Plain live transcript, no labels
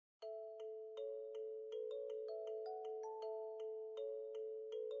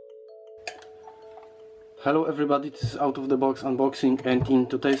Hello everybody, this is Out of the Box unboxing, and in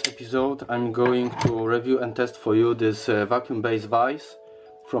today's episode I'm going to review and test for you this vacuum based vise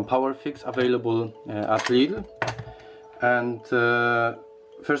from PowerFix, available at Lidl. And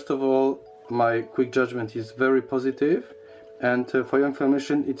first of all, my quick judgment is very positive, and for your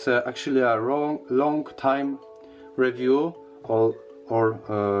information, it's actually a long time review or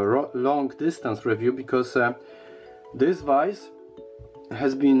long distance review, because this vise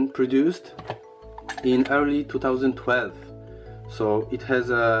has been produced in early 2012, so it has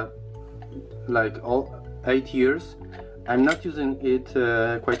like all 8 years. I'm not using it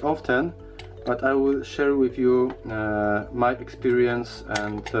quite often, but I will share with you my experience,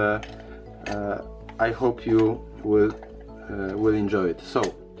 and I hope you will enjoy it. So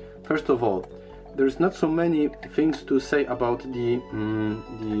first of all, there's not so many things to say about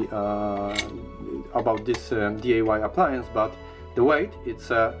about this DIY appliance, but the weight,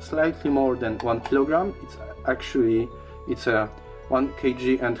 it's slightly more than 1 kilogram. It's actually 1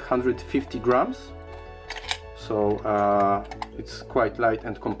 kg and 150 grams. So it's quite light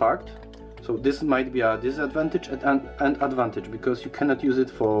and compact. So this might be a disadvantage and advantage, because you cannot use it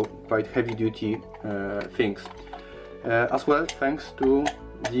for quite heavy duty things. As well, thanks to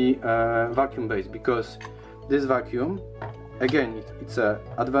the vacuum base, because this vacuum, again, it's an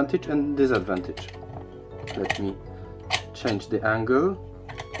advantage and disadvantage. Let me change the angle,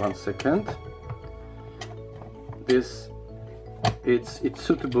 1 second. It's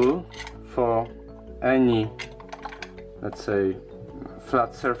suitable for any, let's say,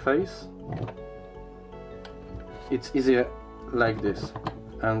 flat surface. It's easier like this,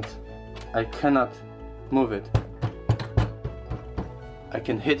 and I cannot move it. I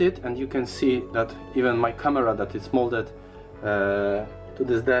can hit it, and you can see that even my camera that is molded to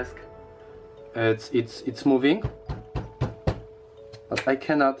this desk, it's moving, but I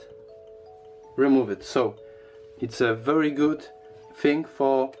cannot remove it. So it's a very good thing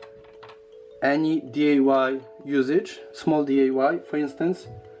for any DIY usage, small DIY. For instance,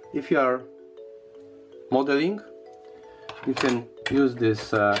 if you are modeling, you can use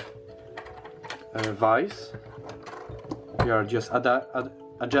this vise. You are just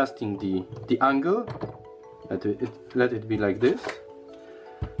adjusting the angle. Let it be like this.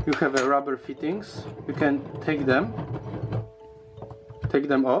 You have a rubber fittings. You can take them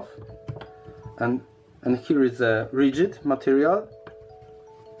off, and here is a rigid material,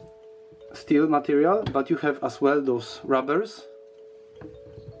 steel material, but you have as well those rubbers.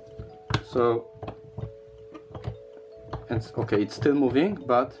 So it's okay, it's still moving,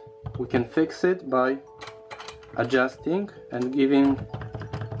 but we can fix it by adjusting and giving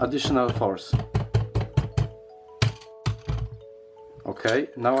additional force. Okay,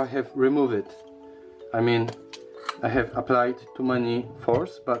 now I have removed it. I mean, I have applied too many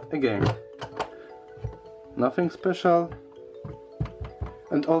force, but again, nothing special.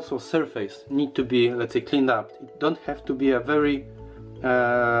 And also, surface need to be, let's say, cleaned up. It don't have to be a very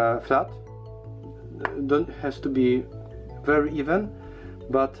flat, don't has to be very even,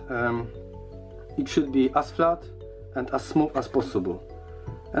 but it should be as flat and as smooth as possible.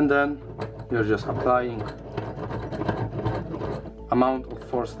 And then you're just applying amount of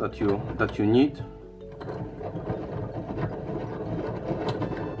force that you need.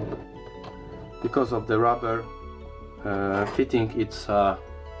 Because of the rubber fitting, it's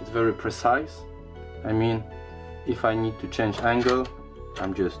very precise. I mean, if I need to change angle,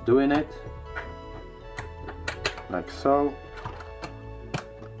 I'm just doing it like so,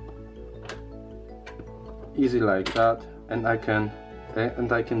 easy like that, and I can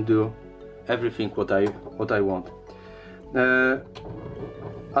do everything what I want.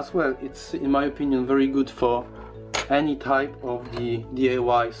 As well, it's, in my opinion, very good for any type of the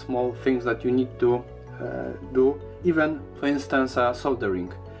DIY small things that you need to do. Even, for instance,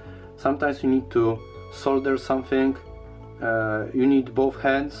 soldering. Sometimes you need to solder something, you need both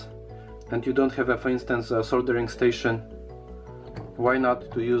hands, and you don't have for instance, a soldering station. Why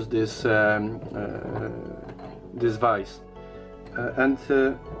not to use this this vise? And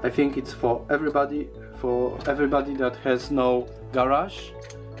I think it's for everybody that has no garage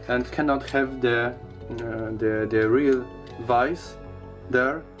and cannot have the real vise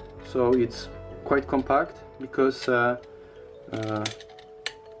there. So it's quite compact, because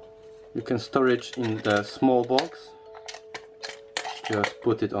you can store it in the small box. Just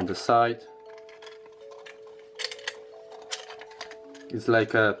put it on the side. It's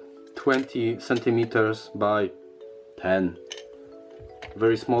like a 20 centimeters by 10.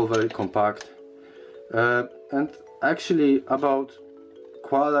 Very small, very compact. And actually, about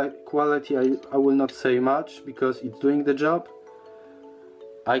quality I will not say much, because it's doing the job.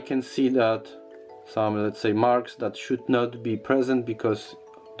 I can see that some, let's say, marks that should not be present because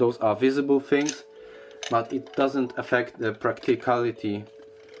those are visible things, but it doesn't affect the practicality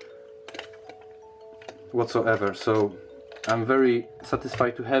whatsoever. So I'm very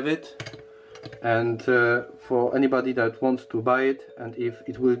satisfied to have it, and for anybody that wants to buy it, and if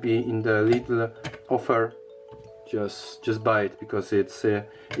it will be in the Lidl offer, just buy it, because it's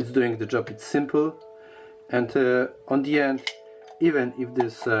doing the job. It's simple, and on the end, even if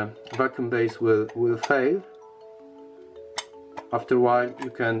this vacuum base will fail, after a while you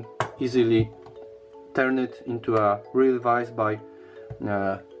can easily turn it into a real vise by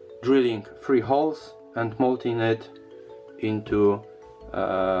drilling 3 holes and molding it into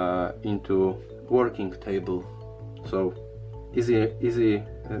working table. So easy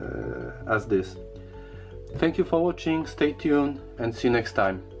as this. Thank you for watching, stay tuned and see you next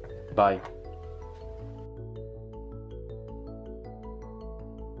time. Bye.